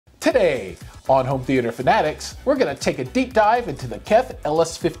Today on Home Theater Fanatics, we're going to take a deep dive into the KEF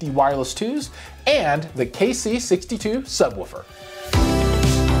LS50 wireless 2s and the KC62 Subwoofer.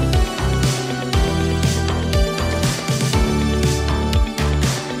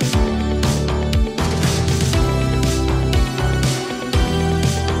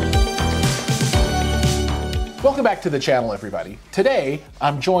 Welcome back to the channel, everybody. Today,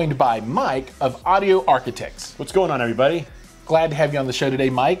 I'm joined by Mike of Audio Architects. What's going on, everybody? Glad to have you on the show today,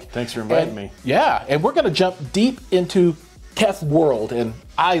 Mike. Thanks for inviting me. Yeah, and we're going to jump deep into KEF World, and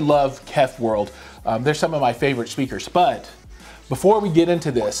I love KEF World. They're some of my favorite speakers, but before we get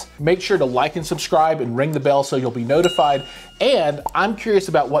into this, make sure to like and subscribe and ring the bell so you'll be notified. And I'm curious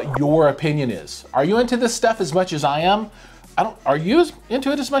about what your opinion is. Are you into this stuff as much as I am? Are you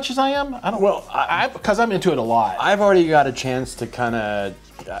into it as much as I am? Because I'm into it a lot. I've already got a chance to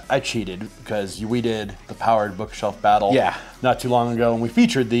I cheated because we did the powered bookshelf battle not too long ago and we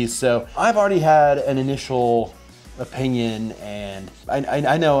featured these. So I've already had an initial opinion and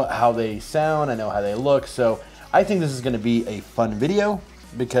I know how they sound, I know how they look. So I think this is gonna be a fun video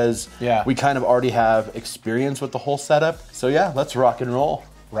because we kind of already have experience with the whole setup. So yeah, let's rock and roll.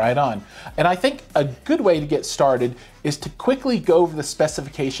 Right on. And I think a good way to get started is to quickly go over the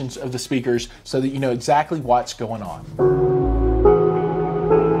specifications of the speakers so that you know exactly what's going on.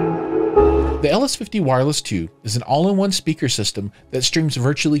 The LS50 Wireless 2 is an all-in-one speaker system that streams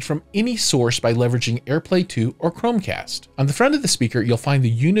virtually from any source by leveraging AirPlay 2 or Chromecast. On the front of the speaker, you'll find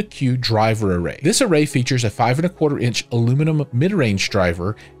the UniQ driver array. This array features a 5¼ aluminum mid-range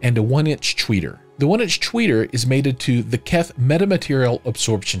driver and a 1-inch tweeter. The 1-inch tweeter is mated to the KEF metamaterial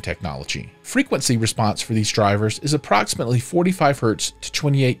absorption technology. Frequency response for these drivers is approximately 45 Hz to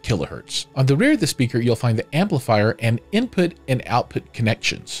 28 kHz. On the rear of the speaker, you'll find the amplifier and input and output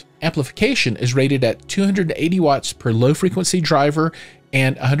connections. Amplification is rated at 280 watts per low frequency driver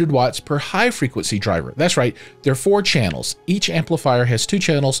and 100 watts per high frequency driver. That's right, there are 4 channels. Each amplifier has 2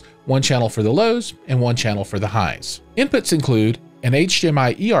 channels, 1 channel for the lows and 1 channel for the highs. Inputs include an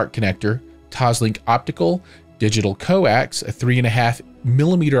HDMI eARC connector, Toslink optical, digital coax, a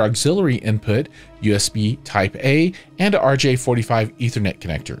 3.5mm auxiliary input, USB Type A, and a RJ45 Ethernet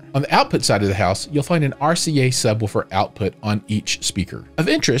connector. On the output side of the house, you'll find an RCA subwoofer output on each speaker. Of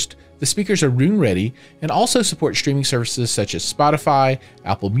interest, the speakers are room ready and also support streaming services such as Spotify,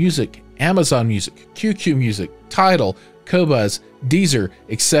 Apple Music, Amazon Music, QQ Music, Tidal, Qobuz, Deezer,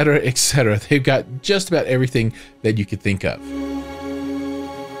 etc., etc. They've got just about everything that you could think of.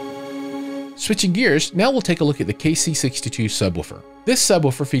 Switching gears, now we'll take a look at the KC62 Subwoofer. This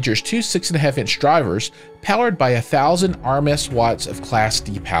subwoofer features 2 6.5-inch drivers powered by 1,000 RMS watts of Class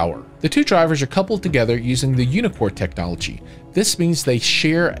D power. The 2 drivers are coupled together using the Unicore technology. This means they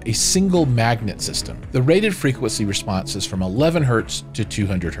share a single magnet system. The rated frequency response is from 11 Hz to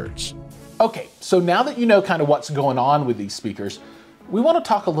 200 Hz. Okay, so now that you know kind of what's going on with these speakers, we want to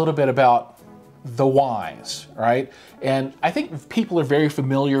talk a little bit about the whys, right? And I think people are very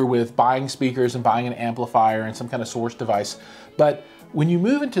familiar with buying speakers and buying an amplifier and some kind of source device. But when you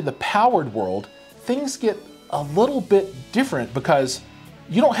move into the powered world, things get a little bit different because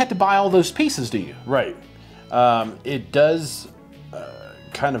you don't have to buy all those pieces, do you? Right. It does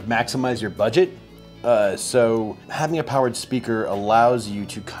kind of maximize your budget. So having a powered speaker allows you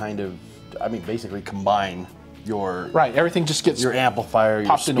to kind of, basically combine your everything just gets your amplifier,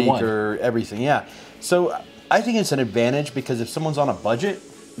 your speaker, everything. So I think it's an advantage because if someone's on a budget,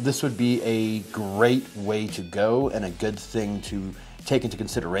 this would be a great way to go and a good thing to take into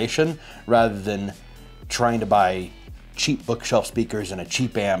consideration rather than trying to buy cheap bookshelf speakers and a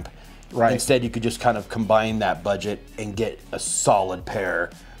cheap amp. Instead, you could just kind of combine that budget and get a solid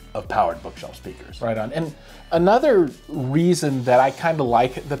pair of powered bookshelf speakers. Right on. And another reason that I kind of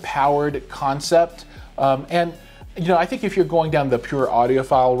like the powered concept, and you know, I think if you're going down the pure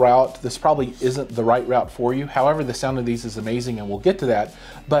audiophile route, this probably isn't the right route for you. However, the sound of these is amazing and we'll get to that.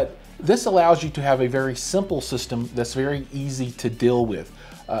 But this allows you to have a very simple system that's very easy to deal with.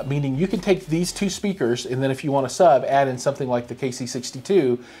 Meaning you can take these 2 speakers and then if you want to sub, add in something like the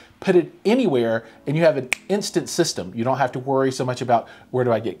KC62, put it anywhere and you have an instant system. You don't have to worry so much about where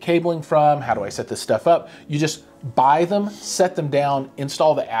do I get cabling from, how do I set this stuff up. You just buy them, set them down,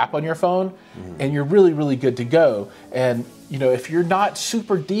 install the app on your phone, and you're really, really good to go. And you know, if you're not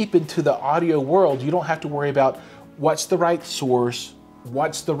super deep into the audio world, you don't have to worry about what's the right source,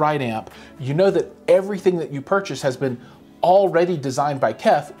 what's the right amp. You know that everything that you purchase has been already designed by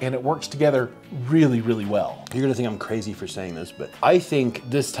KEF and it works together really, really well. You're gonna think I'm crazy for saying this, but I think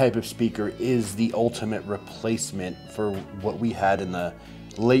this type of speaker is the ultimate replacement for what we had in the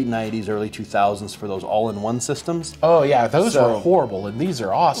late 90s, early 2000s for those all-in-one systems. Oh yeah, those were horrible, and these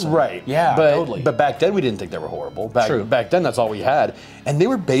are awesome. Right. Yeah, totally. But back then we didn't think they were horrible. Back then that's all we had, and they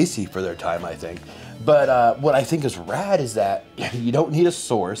were bassy for their time, I think. But what I think is rad is that you don't need a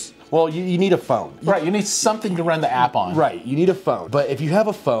source. Well, you need a phone. Right, you need something to run the app on. Right, you need a phone. But if you have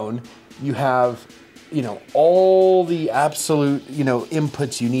a phone, you have, you know, all the absolute, you know,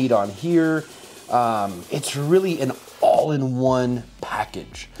 inputs you need on here. It's really an all-in-one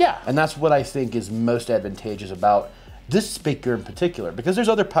package. Yeah. And that's what I think is most advantageous about this speaker in particular, because there's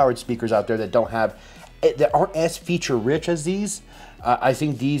other powered speakers out there that don't have, that aren't as feature-rich as these. I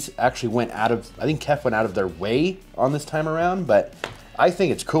think these actually went out of, I think KEF went out of their way on this time around, but I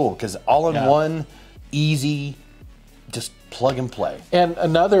think it's cool because all-in-one, easy, just plug and play. And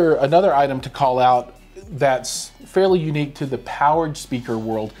another item to call out that's fairly unique to the powered speaker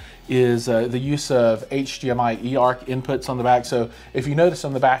world is the use of HDMI eARC inputs on the back. So if you notice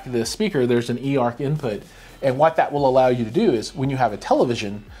on the back of this speaker, there's an eARC input. And what that will allow you to do is when you have a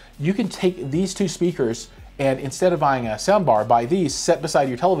television, you can take these two speakers and instead of buying a soundbar, buy these, set beside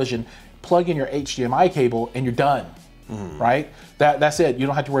your television, plug in your HDMI cable, and you're done. Right? That's it. You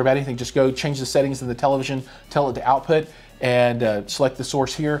don't have to worry about anything. Just go change the settings in the television, tell it to output, and select the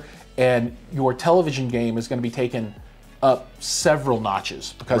source here. And your television game is going to be taken up several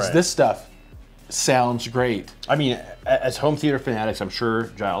notches because this stuff sounds great. I mean, as home theater fanatics, I'm sure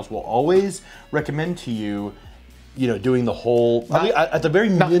Giles will always recommend to you, you know, doing the whole, I mean, at the very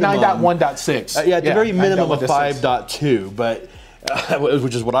minimum. 9.1.6. Yeah, at the very minimum of 5.2, but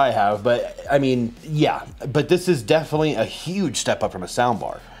which is what I have. But I mean, yeah, but this is definitely a huge step up from a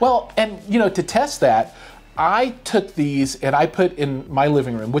soundbar. Well, and you know, to test that, I took these and I put in my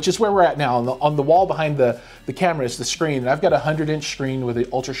living room, which is where we're at now. On the wall behind the camera is the screen, and I've got a 100-inch screen with an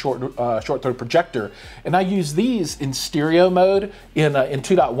ultra short throw projector, and I use these in stereo mode in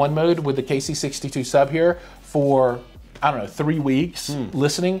 2.1 mode with the KC62 sub here for, I don't know, 3 weeks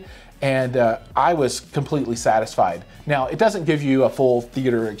listening, and I was completely satisfied. Now, it doesn't give you a full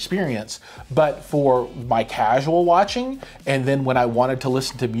theater experience, but for my casual watching, and then when I wanted to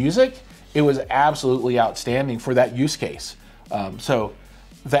listen to music, it was absolutely outstanding for that use case. So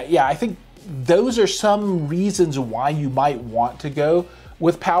that, yeah, I think those are some reasons why you might want to go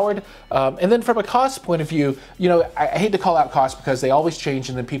with powered. And then from a cost point of view, you know, I hate to call out cost because they always change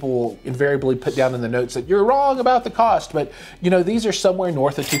and then people will invariably put down in the notes that you're wrong about the cost. But, you know, these are somewhere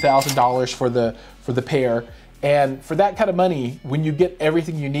north of $2,000 for the pair. And for that kind of money, when you get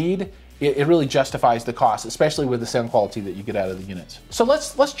everything you need, it really justifies the cost, especially with the sound quality that you get out of the units. So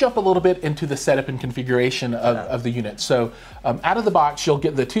let's jump a little bit into the setup and configuration of the unit. So out of the box, you'll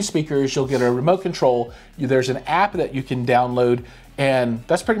get the two speakers, you'll get a remote control, there's an app that you can download, and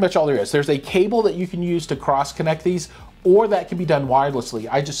that's pretty much all there is. There's a cable that you can use to cross connect these, or that can be done wirelessly.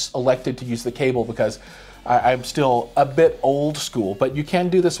 I just elected to use the cable because I'm still a bit old school, but you can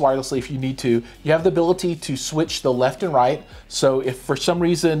do this wirelessly if you need to. You have the ability to switch the left and right. So if for some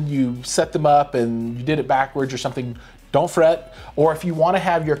reason you set them up and you did it backwards or something, don't fret. Or if you want to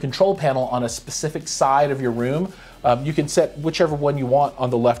have your control panel on a specific side of your room, you can set whichever one you want on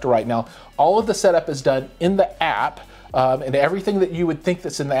the left or right. Now, all of the setup is done in the app. And everything that you would think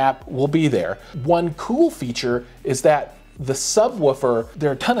that's in the app will be there. One cool feature is that the subwoofer, there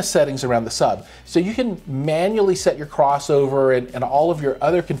are a ton of settings around the sub. So you can manually set your crossover and all of your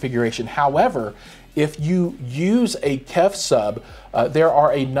other configuration. However, if you use a KEF sub, there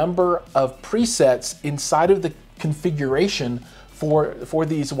are a number of presets inside of the configuration for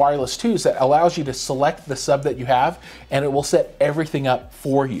these wireless 2s that allows you to select the sub that you have, and it will set everything up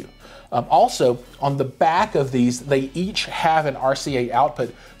for you. Also, on the back of these, they each have an RCA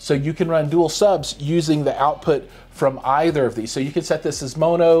output, so you can run dual subs using the output from either of these. So you can set this as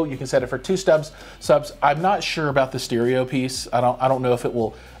mono, you can set it for two subs. I'm not sure about the stereo piece. I don't know if it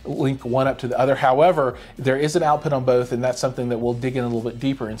will link one up to the other. However, there is an output on both, and that's something that we'll dig in a little bit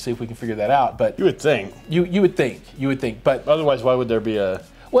deeper and see if we can figure that out. But you would think. You would think. But otherwise, why would there be a?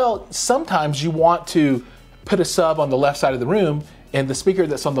 Well, sometimes you want to put a sub on the left side of the room, and the speaker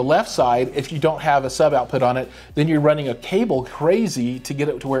that's on the left side, if you don't have a sub output on it, then you're running a cable crazy to get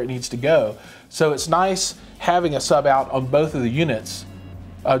it to where it needs to go. So it's nice having a sub out on both of the units,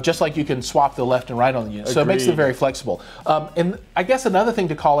 just like you can swap the left and right on the unit. Agreed. So it makes them very flexible. And I guess another thing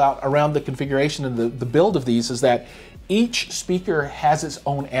to call out around the configuration and the build of these is that each speaker has its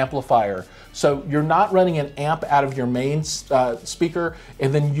own amplifier. So you're not running an amp out of your main speaker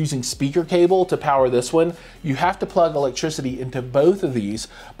and then using speaker cable to power this one. You have to plug electricity into both of these,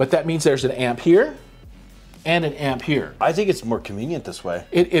 but that means there's an amp here and an amp here. I think it's more convenient this way.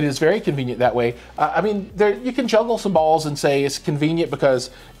 It is very convenient that way. I mean, you can juggle some balls and say it's convenient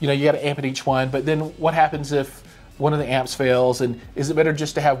because, you know, you got an amp at each one, but then what happens if one of the amps fails, and is it better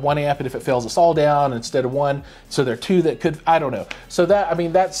just to have one amp, and if it fails it's all down instead of one, so there are two that could, I don't know. So that, I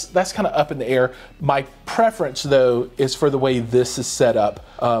mean, that's kind of up in the air. My preference though is for the way this is set up,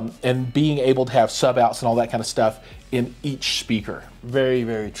 and being able to have sub outs and all that kind of stuff in each speaker. Very,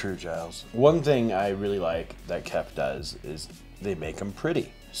 very true, Giles. One thing I really like that KEF does is they make them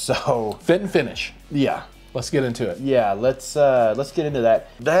pretty. So fit and finish. Yeah. Let's get into it. Yeah, let's get into that.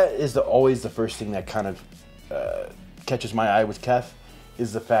 That is always the first thing that kind of catches my eye with KEF,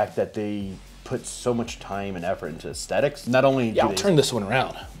 is the fact that they put so much time and effort into aesthetics. Not only yeah, I'll turn this one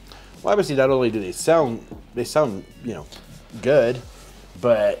around. Well, obviously, not only do they sound you know, good,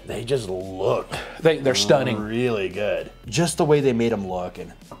 but they just look they're stunning, really good. Just the way they made them look,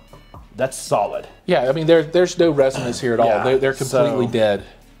 and that's solid. Yeah, I mean there's no resonance here at all. Yeah, they're completely dead.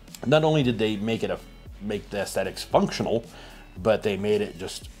 Not only did they make the aesthetics functional, but they made it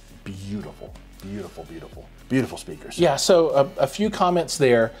just beautiful. Beautiful, beautiful, beautiful speakers. Yeah, so a few comments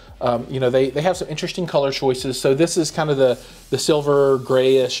there. You know, they have some interesting color choices. So this is kind of the silver,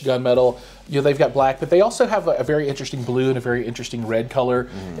 grayish gunmetal. You know, they've got black, but they also have a very interesting blue and a very interesting red color.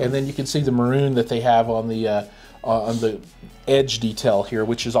 And then you can see the maroon that they have on the edge detail here,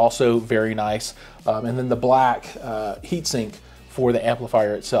 which is also very nice. And then the black heatsink for the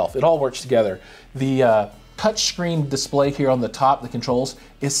amplifier itself. It all works together. The touchscreen display here on the top, the controls,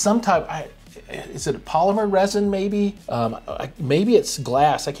 is some type. Is it a polymer resin maybe? Maybe it's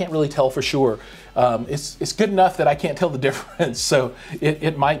glass, I can't really tell for sure. It's good enough that I can't tell the difference, so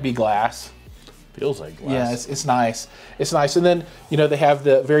it might be glass. Feels like glass. Yeah, it's nice. It's nice. And then, you know, they have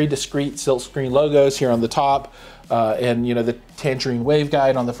the very discreet silkscreen logos here on the top, and, you know, the Tangerine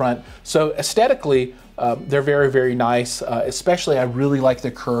waveguide on the front. So aesthetically, they're very, very nice. Especially, I really like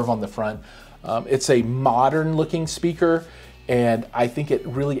the curve on the front. It's a modern looking speaker, and I think it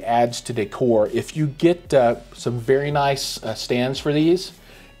really adds to decor. If you get some very nice stands for these,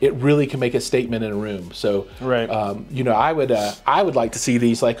 it really can make a statement in a room. So, right. You know, I would like to see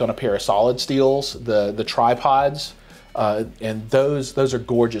these like on a pair of solid steels, the tripods, and those are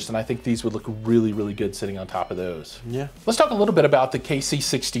gorgeous. And I think these would look really, really good sitting on top of those. Yeah. Let's talk a little bit about the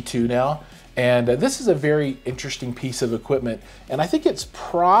KC62 now. And this is a very interesting piece of equipment, and I think it's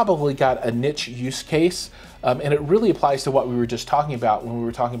probably got a niche use case, and it really applies to what we were just talking about when we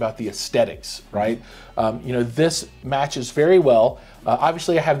were talking about the aesthetics, right? You know, this matches very well.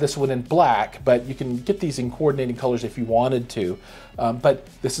 Obviously, I have this one in black, but you can get these in coordinating colors if you wanted to. But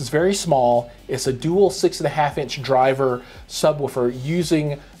this is very small. It's a dual 6.5-inch driver subwoofer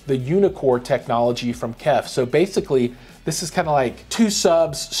using the Unicore technology from KEF. So basically, this is kind of like two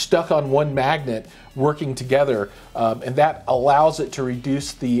subs stuck on one magnet working together, and that allows it to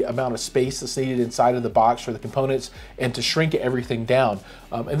reduce the amount of space that's needed inside of the box for the components and to shrink everything down.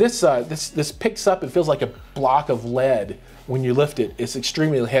 And this picks up, it feels like a block of lead when you lift it. It's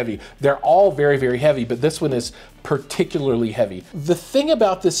extremely heavy. They're all very, very heavy, but this one is particularly heavy. The thing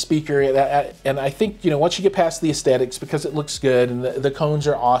about this speaker, and I think, you know, once you get past the aesthetics, because it looks good and the cones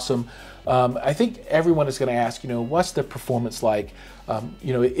are awesome, I think everyone is going to ask, you know, what's the performance like?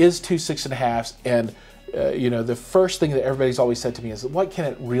 You know, it is two 6.5s, and you know, the first thing that everybody's always said to me is, what can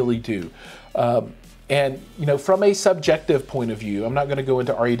it really do? And you know, from a subjective point of view, I'm not going to go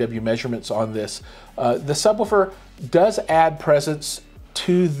into REW measurements on this. The subwoofer does add presence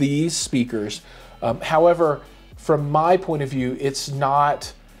to these speakers. However, from my point of view, it's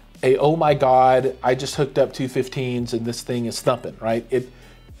not a, oh my God, I just hooked up two 15s and this thing is thumping, right?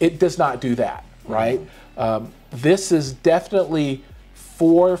 It does not do that, right? This is definitely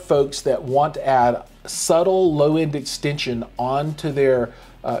for folks that want to add subtle low-end extension onto their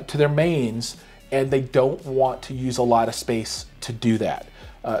mains, and they don't want to use a lot of space to do that.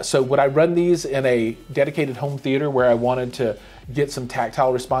 So would I run these in a dedicated home theater where I wanted to get some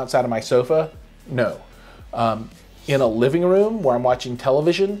tactile response out of my sofa? No. In a living room where I'm watching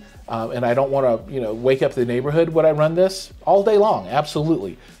television, and I don't want to, you know, wake up the neighborhood, would I run this? All day long,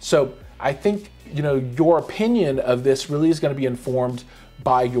 absolutely. So I think, you know, your opinion of this really is going to be informed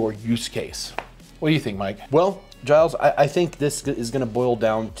by your use case. What do you think, Mike? Well, Giles, I think this is going to boil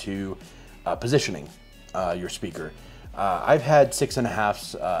down to positioning your speaker. I've had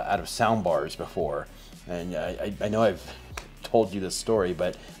 6.5s out of sound bars before, and I know I've told you this story,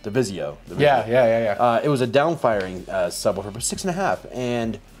 but the Vizio. Yeah. It was a downfiring subwoofer, but 6.5,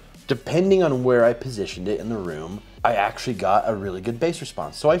 and depending on where I positioned it in the room, I actually got a really good bass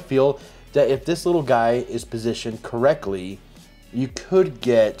response. So I feel that if this little guy is positioned correctly, you could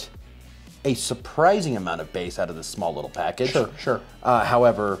get a surprising amount of bass out of this small little package. Sure, sure.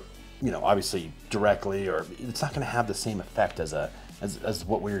 However, you know, obviously directly, or it's not going to have the same effect as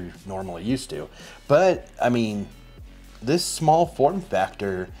what we're normally used to. But I mean, this small form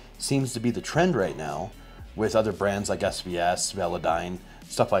factor seems to be the trend right now with other brands like SVS, Velodyne,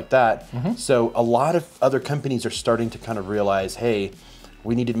 stuff like that. So a lot of other companies are starting to kind of realize, hey,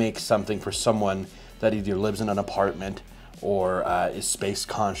 we need to make something for someone that either lives in an apartment or is space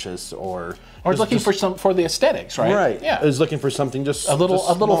conscious, or looking for the aesthetics, right? Right. Yeah. Is looking for something just a little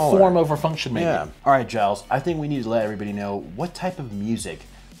smaller. form over function, maybe. Yeah. All right, Giles. I think we need to let everybody know what type of music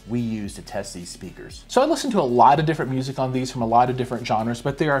we use to test these speakers. So I listen to a lot of different music on these from a lot of different genres,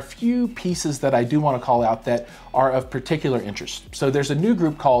 but there are a few pieces that I do want to call out that are of particular interest. So there's a new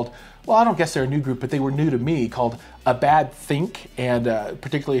group called, well, I don't guess they're a new group, but they were new to me, called A Bad Think, and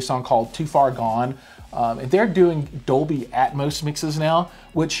particularly a song called Too Far Gone. And they're doing Dolby Atmos mixes now,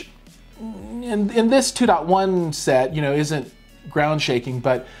 which in this 2.1 set, you know, isn't ground shaking,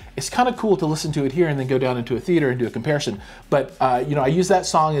 but it's kind of cool to listen to it here and then go down into a theater and do a comparison. But you know, I use that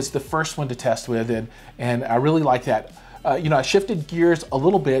song as the first one to test with, and I really like that. You know, I shifted gears a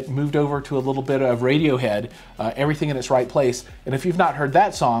little bit, moved over to a little bit of Radiohead, Everything in Its Right Place. And if you've not heard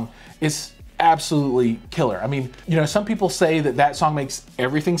that song, it's absolutely killer. I mean, you know, some people say that song makes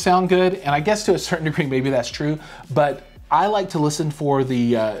everything sound good, and I guess to a certain degree maybe that's true, but I like to listen for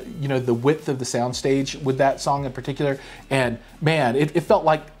the you know, the width of the soundstage with that song in particular, and man, it felt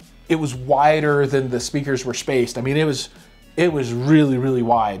like it was wider than the speakers were spaced. I mean, it was really, really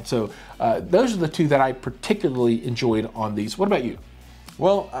wide. So those are the two that I particularly enjoyed on these. What about you?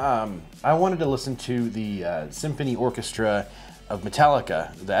 Well, I wanted to listen to the Symphony Orchestra of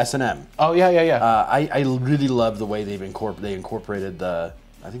Metallica, the S&M. Oh yeah, yeah, yeah. I really love the way they incorporated the,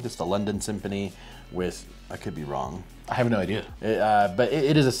 I think it's the London Symphony with, I could be wrong. I have no idea. But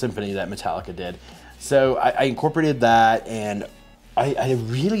it is a symphony that Metallica did. So I incorporated that, and I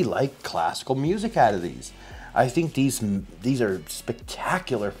really like classical music out of these. I think these are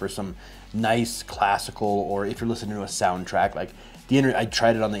spectacular for some nice classical, or if you're listening to a soundtrack, like I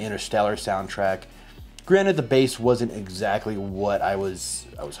tried it on the Interstellar soundtrack. Granted, the bass wasn't exactly what I was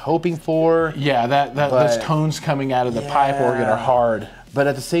hoping for. Yeah, those tones coming out of the pipe organ are hard. But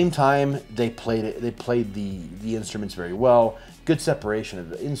at the same time, they played the instruments very well. Good separation of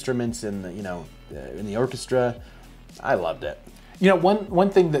the instruments in the, you know, in the orchestra. I loved it. You know,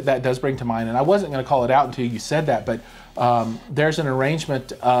 one thing that does bring to mind, and I wasn't going to call it out until you said that, but there's an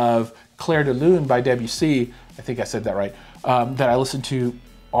arrangement of Clair de Lune by Debussy, I think I said that right, that I listened to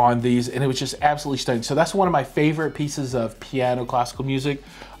on these, and it was just absolutely stunning. So that's one of my favorite pieces of piano classical music.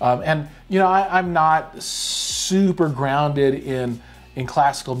 And, you know, I'm not super grounded in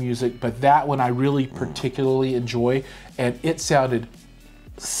classical music, but that one I really particularly enjoy, and it sounded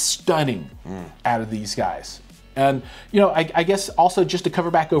stunning out of these guys. And, you know, I guess also just to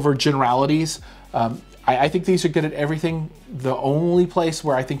cover back over generalities, I think these are good at everything. The only place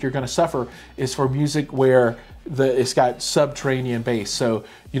where I think you're going to suffer is for music where it's got subterranean bass. So,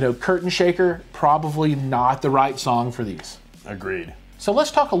 you know, Curtain Shaker, probably not the right song for these. Agreed. So let's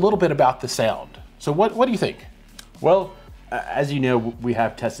talk a little bit about the sound. So what do you think? Well, as you know, we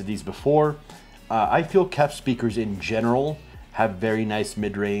have tested these before. I feel KEF speakers in general have very nice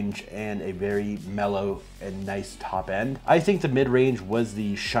mid-range and a very mellow and nice top end. I think the mid-range was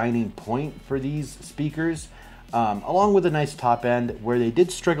the shining point for these speakers, along with a nice top end. Where they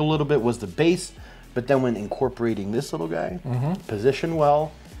did struggle a little bit was the bass, but then when incorporating this little guy, positioned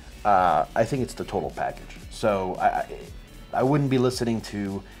well, I think it's the total package. So I wouldn't be listening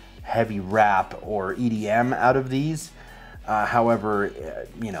to heavy rap or EDM out of these. However,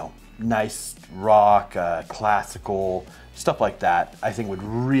 you know, nice rock, classical, stuff like that, I think would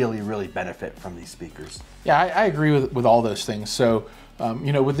really, really benefit from these speakers. Yeah, I agree with all those things. So,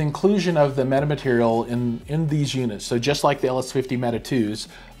 you know, with the inclusion of the metamaterial in these units, so just like the LS50 Meta 2s,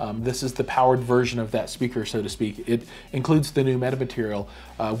 this is the powered version of that speaker, so to speak. It includes the new metamaterial,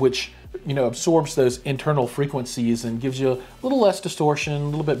 which, you know, absorbs those internal frequencies and gives you a little less distortion, a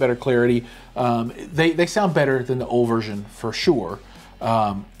little bit better clarity. They sound better than the old version for sure.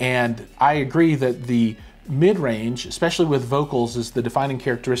 And I agree that the mid-range, especially with vocals, is the defining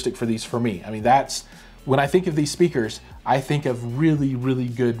characteristic for these for me. I mean, that's, when I think of these speakers, I think of really, really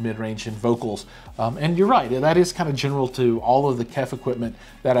good mid-range and vocals. And you're right, that is kind of general to all of the KEF equipment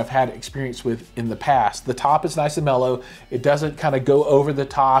that I've had experience with in the past. The top is nice and mellow. It doesn't kind of go over the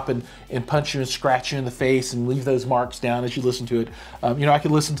top and punch you and scratch you in the face and leave those marks down as you listen to it. You know, I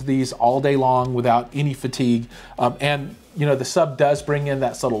could listen to these all day long without any fatigue. And you know, the sub does bring in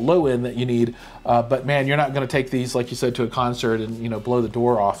that subtle low end that you need, but man, you're not going to take these, like you said, to a concert and, you know, blow the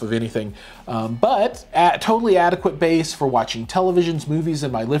door off of anything. But at totally adequate bass for watching televisions, movies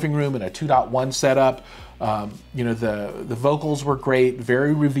in my living room in a 2.1 setup. You know, the vocals were great,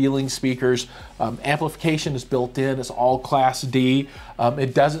 very revealing speakers. Amplification is built in, it's all Class D.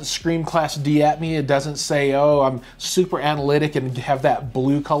 It doesn't scream Class D at me. It doesn't say, oh, I'm super analytic and have that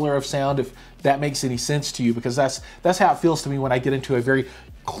blue color of sound, if that makes any sense to you, because that's how it feels to me when I get into a very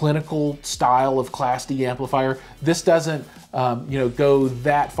clinical style of Class D amplifier. This doesn't you know, go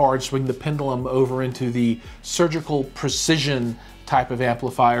that far and swing the pendulum over into the surgical precision type of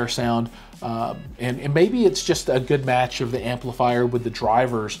amplifier sound. And maybe it's just a good match of the amplifier with the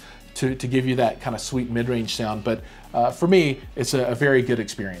drivers to give you that kind of sweet mid-range sound. But for me, it's a very good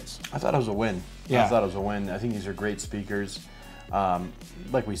experience. I thought it was a win. Yeah. I thought it was a win. I think these are great speakers.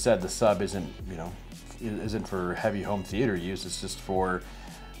 Like we said, the sub isn't, you know, isn't for heavy home theater use. It's just for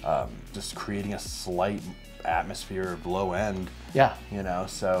just creating a slight atmosphere of low end. Yeah. You know,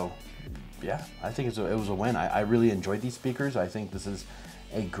 so yeah, I think it was a win. I really enjoyed these speakers. I think this is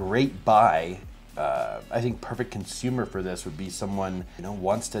a great buy. I think perfect consumer for this would be someone, you know,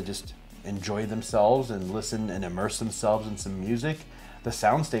 wants to just enjoy themselves and listen and immerse themselves in some music. The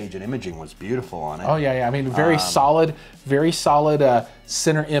soundstage and imaging was beautiful on it. Oh yeah, yeah. I mean, very solid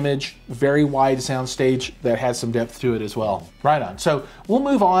center image, very wide soundstage that has some depth to it as well. Right on. So we'll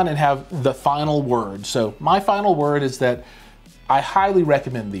move on and have the final word. So my final word is that I highly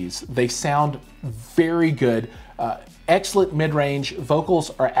recommend these. They sound very good. Excellent mid-range.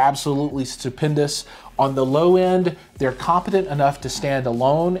 Vocals are absolutely stupendous. On the low end, they're competent enough to stand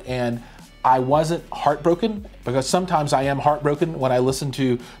alone, and I wasn't heartbroken, because sometimes I am heartbroken when I listen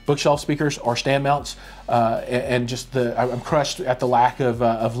to bookshelf speakers or stand mounts, and just I'm crushed at the lack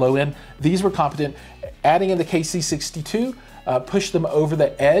of low end. These were competent. Adding in the KC62 pushed them over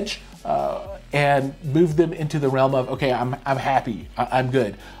the edge and moved them into the realm of, okay, I'm happy, I'm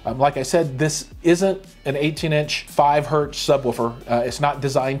good. Like I said, this isn't an 18-inch 5 hertz subwoofer. It's not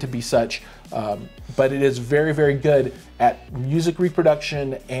designed to be such, but it is very, very good at music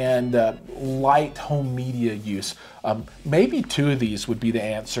reproduction and light home media use. Maybe 2 of these would be the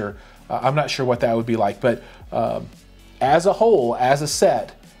answer. I'm not sure what that would be like, but as a whole, as a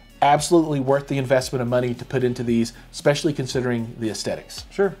set, absolutely worth the investment of money to put into these, especially considering the aesthetics.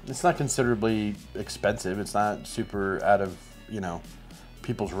 Sure, it's not considerably expensive. It's not super out of, you know,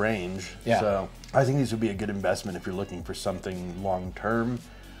 people's range. Yeah. So I think these would be a good investment if you're looking for something long term.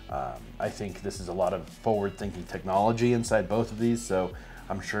 I think this is a lot of forward-thinking technology inside both of these, so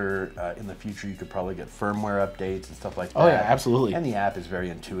I'm sure in the future you could probably get firmware updates and stuff like that. Oh yeah, absolutely. And the app is very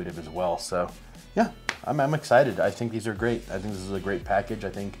intuitive as well. So yeah, I'm excited. I think these are great. I think this is a great package.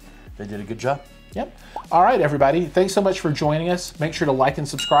 I think they did a good job. Yep. All right, everybody. Thanks so much for joining us. Make sure to like and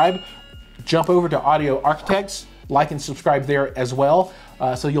subscribe. Jump over to Audio Architects, like and subscribe there as well,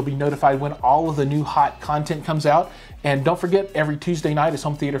 so you'll be notified when all of the new hot content comes out. And don't forget, every Tuesday night is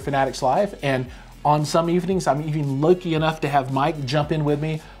Home Theater Fanatics Live, and on some evenings, I'm even lucky enough to have Mike jump in with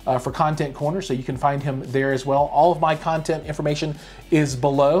me for Content Corner, so you can find him there as well. All of my content information is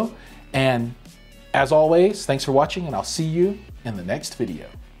below. And as always, thanks for watching, and I'll see you in the next video.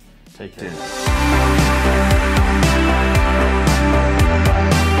 Take care.